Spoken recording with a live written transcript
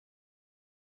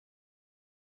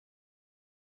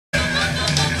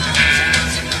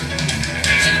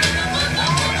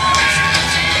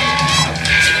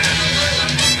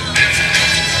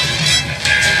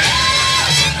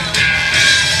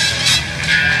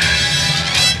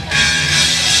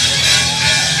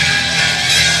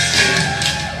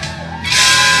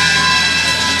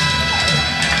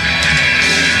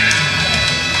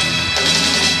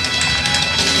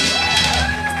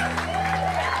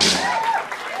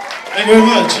Thank you very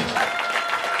much.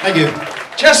 Thank you.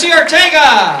 Jesse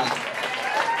Ortega!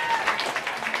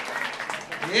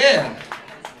 Yeah.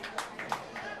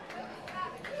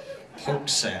 Poke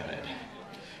salad.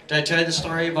 Did I tell you the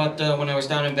story about when I was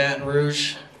down in Baton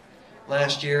Rouge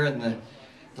last year and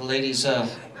the ladies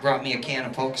brought me a can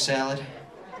of poke salad?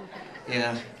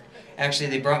 Yeah. Actually,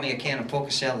 they brought me a can of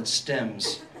poke salad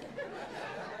stems.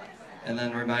 And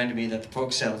then reminded me that the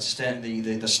poke salad stem,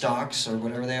 the stalks, or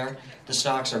whatever they are, the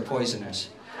stalks are poisonous.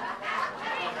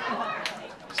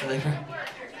 So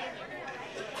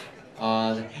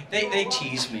they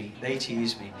tease me. They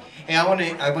tease me. Hey, I want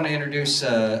to introduce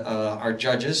our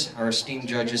judges, our esteemed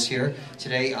judges here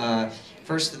today. The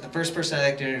first person I'd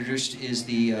like to introduce is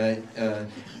the.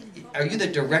 Are you the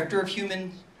director of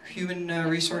human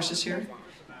resources here?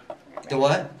 The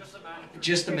what?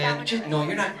 Just the manager? No,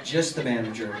 you're not just the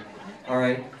manager. All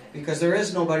right, because there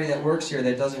is nobody that works here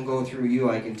that doesn't go through you.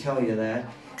 I can tell you that.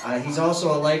 He's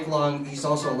also a lifelong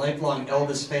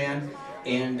Elvis fan,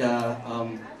 and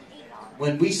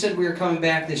when we said we were coming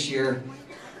back this year,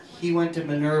 he went to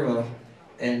Minerva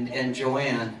and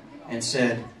Joanne and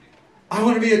said, "I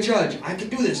want to be a judge. I can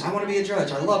do this. I want to be a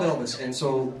judge. I love Elvis." And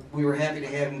so we were happy to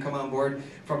have him come on board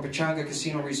from Pechanga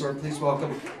Casino Resort. Please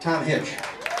welcome Tom Hitch.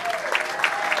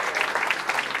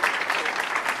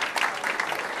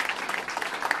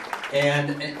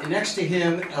 And next to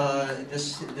him,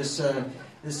 this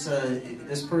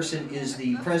person is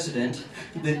the president.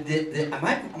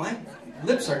 My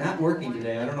lips are not working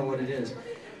today. I don't know what it is.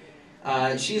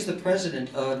 She is the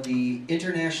president of the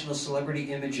International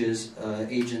Celebrity Images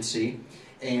Agency,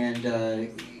 and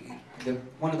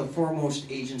one of the foremost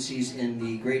agencies in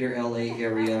the greater LA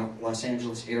area, Los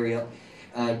Angeles area,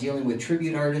 dealing with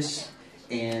tribute artists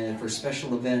and for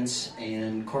special events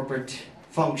and corporate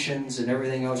functions and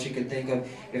everything else you can think of.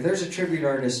 If there's a tribute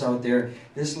artist out there,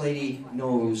 this lady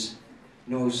knows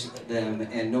them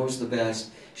and knows the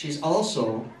best. She's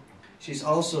also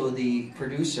the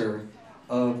producer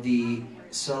of the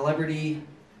Celebrity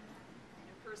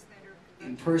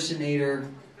Impersonator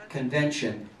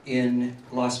Convention in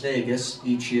Las Vegas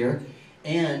each year,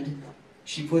 and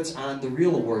she puts on the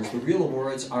Real Awards. The Real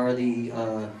Awards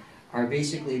are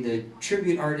basically the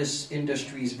tribute artists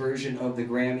industry's version of the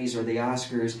Grammys or the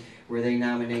Oscars, where they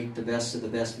nominate the best of the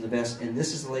best and the best. And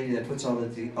this is the lady that puts all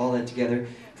that together.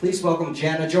 Please welcome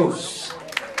Jana Jose.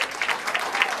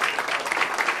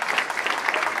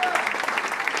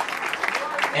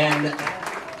 And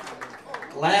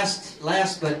last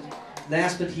but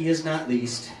he is not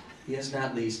least. This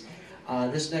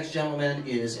next gentleman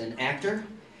is an actor.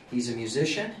 He's a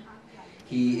musician.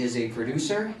 He is a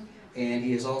producer. And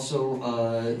he is also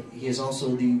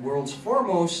the world's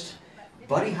foremost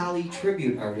Buddy Holly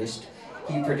tribute artist.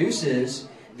 He produces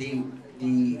the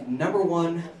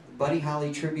 #1 Buddy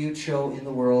Holly tribute show in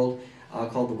the world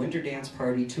called the Winter Dance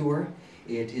Party Tour.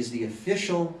 It is the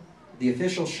official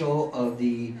show of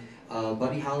the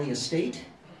Buddy Holly estate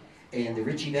and the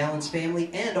Richie Valens family,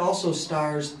 and also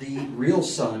stars the real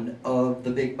son of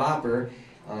the Big Bopper.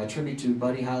 Tribute to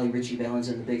Buddy Holly, Richie Valens,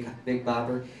 and the Big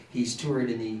Bopper. He's toured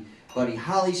in the Buddy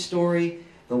Holly story,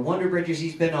 the Wonder Bridges.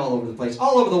 He's been all over the place,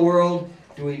 all over the world,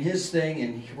 doing his thing,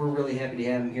 and we're really happy to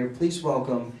have him here. Please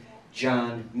welcome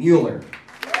John Mueller.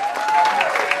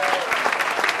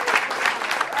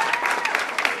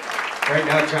 Right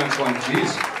now, John's going,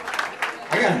 "Geez,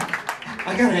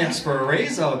 I gotta ask for a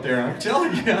raise out there. I'm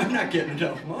telling you, I'm not getting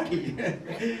enough money."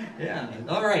 Yeah.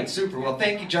 All right. Super. Well,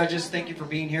 thank you, judges. Thank you for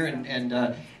being here and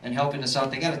helping us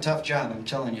out. They got a tough job, I'm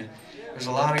telling you. There's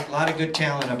a lot of good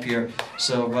talent up here.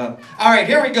 So, all right,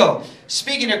 here we go.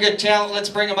 Speaking of good talent, let's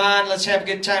bring them on. Let's have a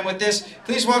good time with this.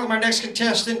 Please welcome our next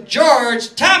contestant,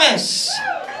 George Thomas.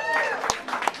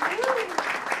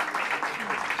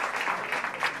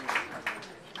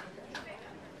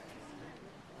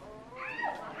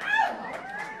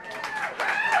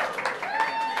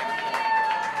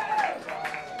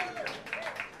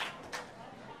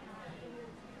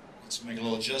 Let's make a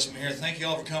little adjustment here. Thank you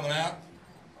all for coming out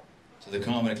to the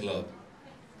comedy club.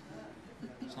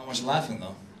 There's not much laughing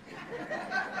though.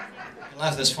 You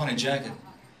laugh at this funny jacket.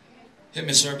 Hit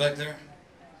me, sir, back there.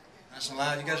 Nice and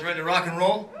loud. You guys ready to rock and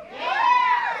roll?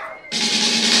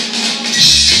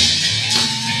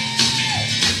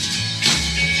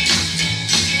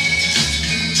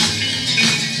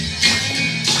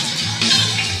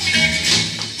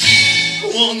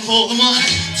 One for the money,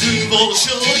 two for the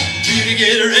show. Three to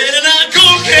get ready now. Go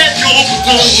get your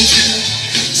promotion.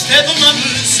 Step on my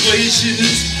blue suede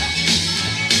shoes.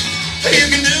 You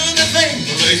can do anything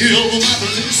but lay over my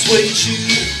blue suede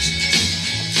shoes.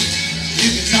 You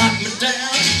can knock me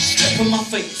down, step on my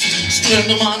face,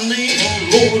 slander my name all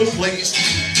over the place,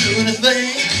 do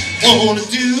anything I wanna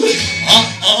do.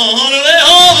 Lay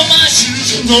over my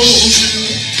shoes and those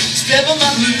shoes, step on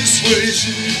my blue suede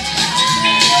shoes.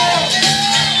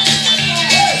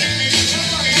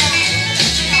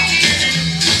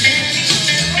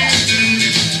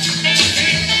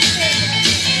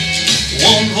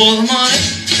 One for the money,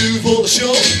 two for the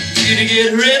show. Need to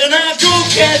get ready now, go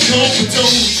catch open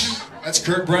toes. That's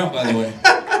Kurt Brown, by the way.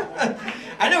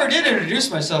 I never did introduce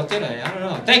myself, did I? I don't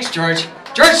know. Thanks, George.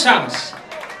 George Thomas.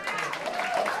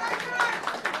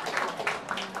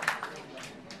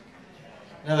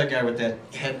 Another guy with that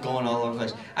head going all over the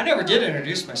place. I never did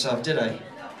introduce myself, did I?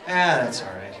 That's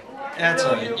all right. That's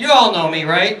all right. You all know me,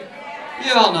 right?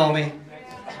 You all know me.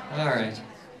 All right.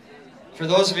 For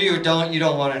those of you who don't, you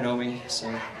don't want to know me, so.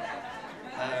 All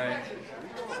right.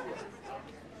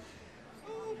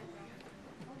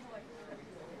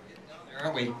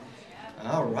 Aren't we?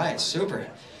 All right, super.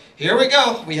 Here we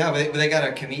go. They got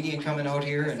a comedian coming out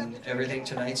here and everything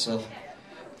tonight, so.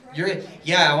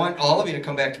 Yeah, I want all of you to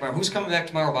come back tomorrow. Who's coming back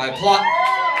tomorrow by applause?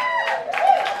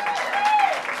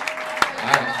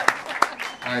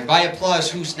 All right, by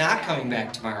applause, who's not coming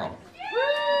back tomorrow?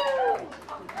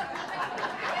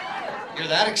 You're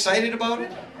that excited about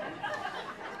it?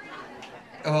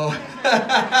 Oh,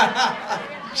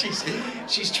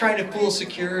 she's trying to fool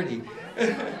security.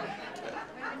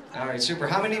 All right, super.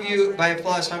 How many of you, by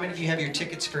applause, how many of you have your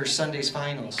tickets for Sunday's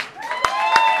finals?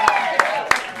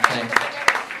 Okay.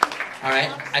 All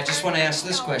right, I just want to ask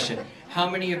this question. How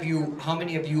many of you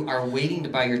are waiting to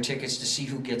buy your tickets to see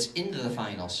who gets into the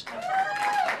finals?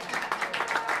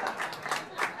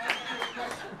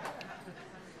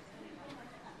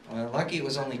 Well, lucky it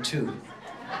was only 2.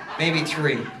 Maybe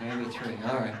 3. Maybe 3.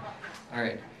 All right. All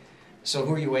right. So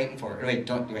who are you waiting for? Wait,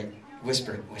 don't wait.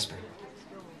 Whisper it. Whisper.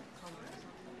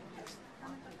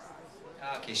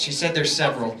 Okay, she said there's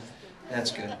several.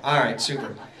 That's good. All right,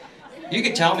 super. You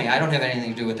can tell me. I don't have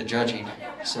anything to do with the judging.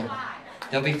 So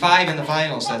there'll be 5 in the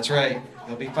finals. That's right.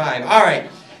 There'll be 5. All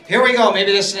right. Here we go.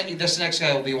 Maybe this next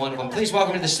guy will be one of them. Please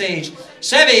welcome to the stage,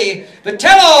 Sevi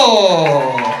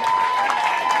Vitello.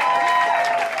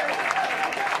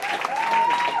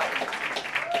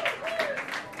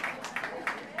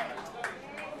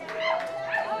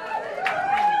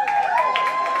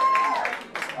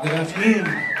 Good afternoon,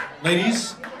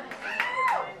 ladies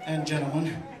and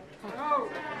gentlemen.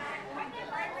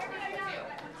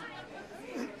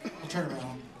 I'll turn it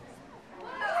around.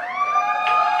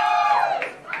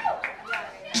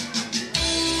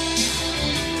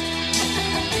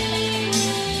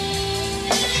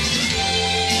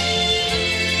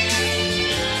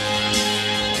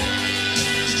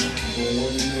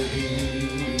 Born in the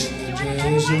heat of the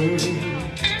desert,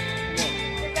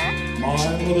 my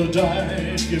mother died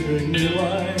giving me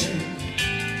life,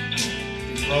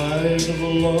 deprived of the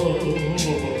love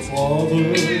of a father,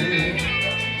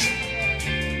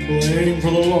 blamed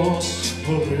for the loss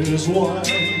of his wife.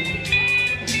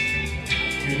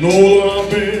 You know that I've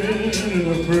been in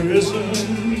a prison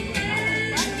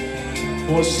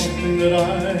for something that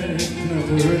I've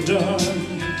never done.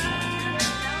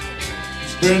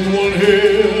 It's been one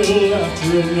hell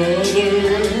after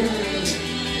another.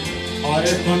 I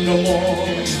found them all,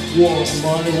 one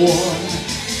by one.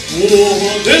 Oh,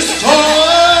 but this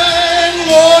time,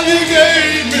 Lord, you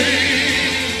gave me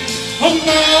a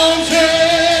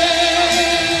mountain.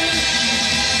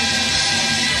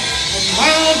 A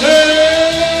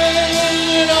mountain,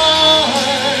 and I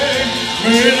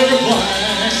made her climb.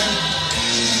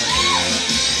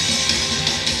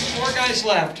 4 guys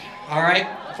left. All right,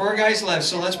 4 guys left.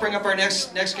 So let's bring up our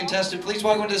next contestant. Please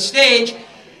welcome to the stage,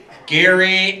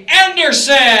 Gary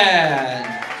Anderson.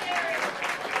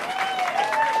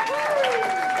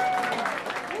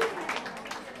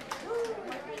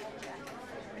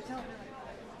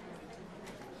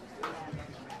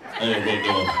 Hey, what you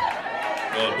doing?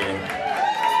 Good, man.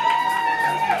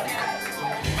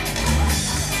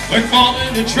 We're caught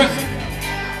in the traffic.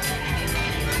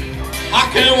 I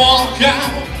can't walk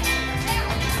out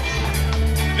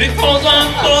because I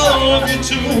love you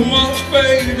too much,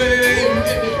 baby.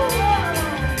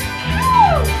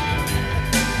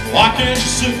 Why can't you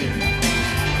see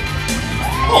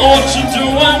what you're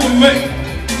doing to me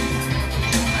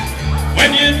when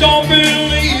you don't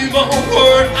believe a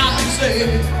word I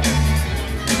say?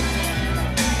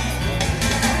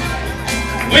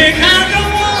 We can't go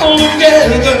on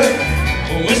together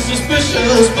with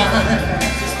suspicious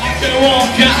minds. I can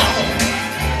walk out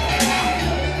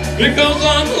because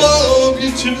I love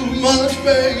you too much,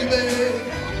 baby.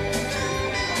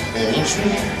 Oh,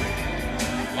 true.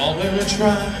 All in the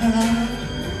trap,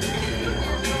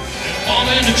 all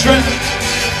in the trap.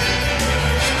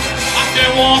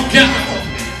 can't walk out.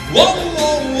 Whoa,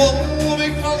 whoa, whoa,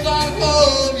 because I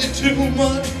love you too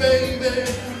much,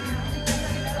 baby.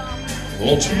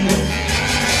 Won't you look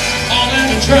all in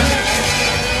the trap?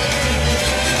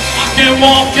 I can't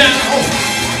walk out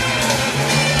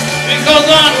because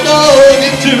I love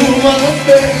you too much,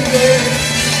 baby.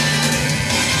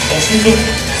 Won't you look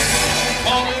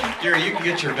all in the trap? Here, you can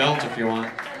get your belt if you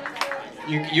want.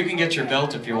 You can get your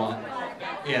belt if you want.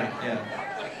 Yeah, yeah.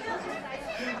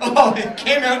 Oh, it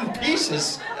came out in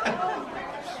pieces.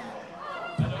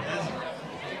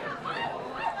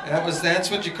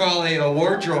 That's what you call a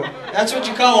wardrobe. That's what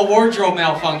you call a wardrobe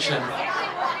malfunction.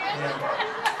 Yeah.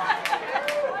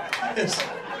 Yes.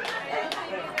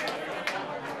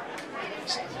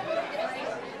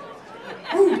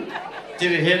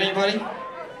 Did it hit anybody?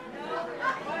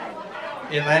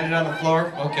 It landed on the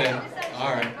floor? Okay.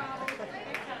 All right.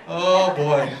 Oh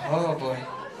boy. Oh boy.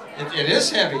 It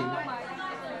is heavy.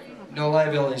 No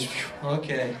liabilities.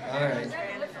 Okay. All right.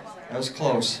 That was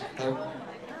close.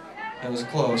 That was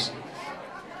close.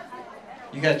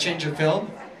 You got to change your film?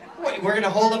 What, we're going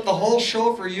to hold up the whole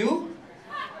show for you?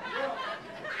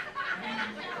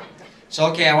 So,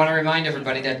 okay, I want to remind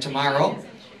everybody that tomorrow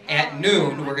at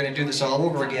noon, we're going to do this all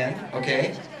over again,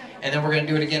 okay? And then we're going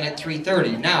to do it again at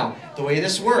 3:30. Now, the way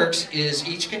this works is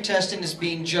each contestant is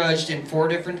being judged in 4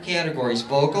 different categories: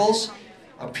 vocals,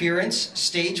 appearance,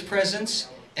 stage presence,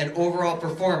 and overall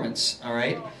performance, all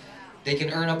right? They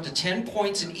can earn up to 10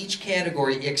 points in each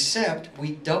category, except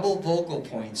we double vocal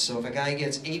points. So if a guy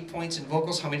gets 8 points in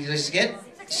vocals, how many does he get?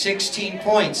 16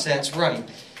 points, that's right.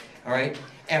 All right?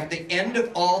 At the end of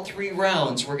all 3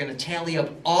 rounds, we're going to tally up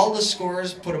all the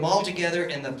scores, put them all together,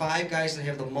 and the 5 guys that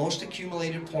have the most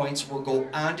accumulated points will go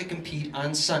on to compete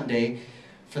on Sunday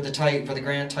for the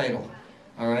grand title.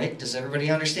 All right? Does everybody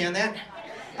understand that?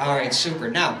 All right, super.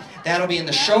 Now, that'll be in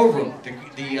the showroom.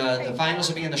 The finals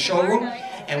will be in the showroom.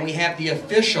 And we have the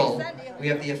official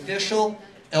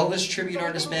Elvis Tribute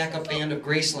Artist Backup Band of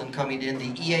Graceland coming in,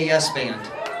 the EAS band.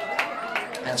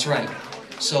 That's right.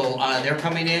 So they're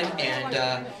coming in,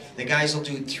 and the guys will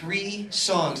do 3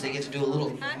 songs. They get to do a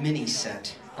little mini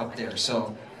set up there.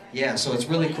 So, yeah, so it's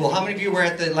really cool. How many of you were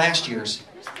at the last year's?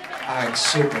 All right,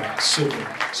 super, super.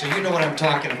 So you know what I'm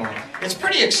talking about. It's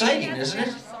pretty exciting, isn't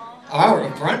it?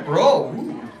 Oh, front row.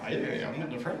 Ooh, I'm in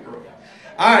the front row.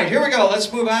 All right, here we go.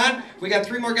 Let's move on. We got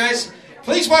 3 more guys.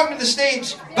 Please welcome to the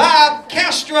stage, Bob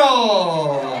Castro.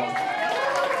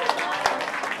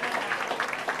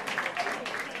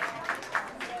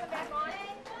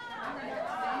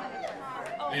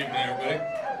 Good evening, everybody.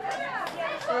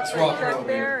 Let's rock and roll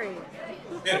here.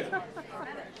 Hit it.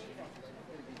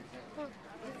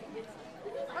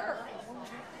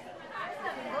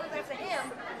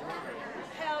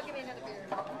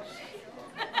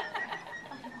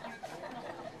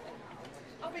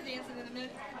 I'll be dancing in a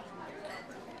minute.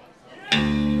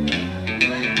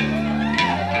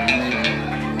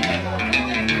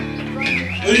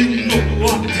 You know I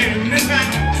can't miss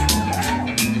out.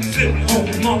 Sitting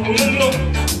home all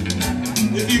alone.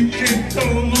 If you can't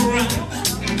come around,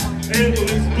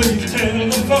 Elvis, please tell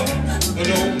the phone.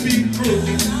 Don't be cruel.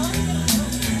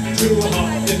 Too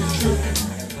hard, it's true.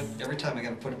 Every time I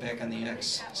got to put it back on the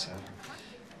X. So,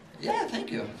 yeah,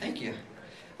 thank you.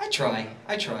 I try,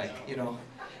 you know.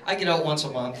 I get out once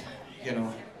a month, you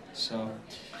know, so.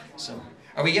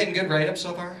 Are we getting good write-ups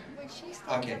so far?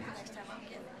 Okay.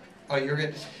 Oh, you're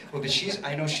good. Well, but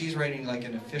I know she's writing like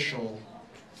an official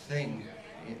thing.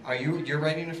 You're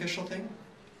writing an official thing?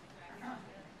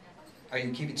 Are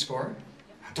you keeping score?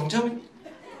 Don't tell me.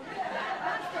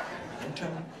 Don't tell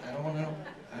me. I don't want to know.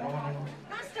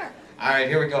 All right,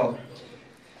 here we go.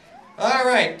 All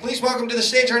right, please welcome to the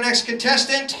stage our next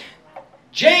contestant,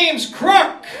 James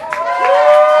Crook.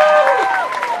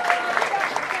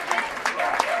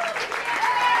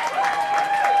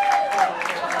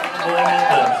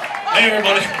 Hey,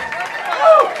 everybody.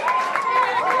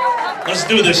 Let's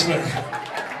do this thing.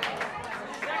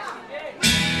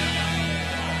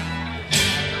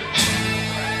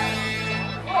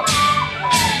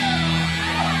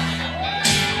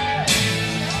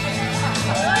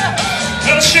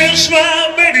 Ever since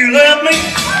my baby left me,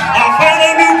 I found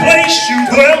a new place to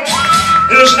dwell.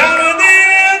 It's down at the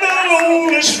end of the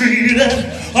lonely street at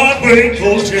Heartbreak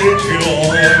Hotel.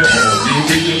 You'll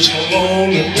be so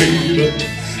lonely, baby.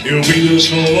 You'll be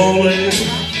so lonely.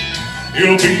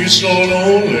 You'll be so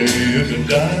lonely you can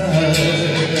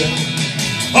die.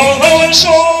 Although it's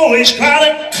always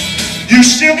crowded, you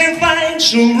still can find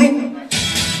some room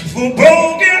for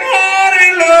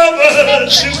broken-hearted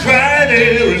lovers who cry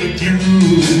there in the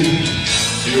gloom.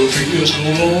 You'll be so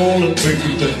lonely,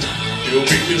 baby. You'll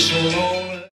be so lonely.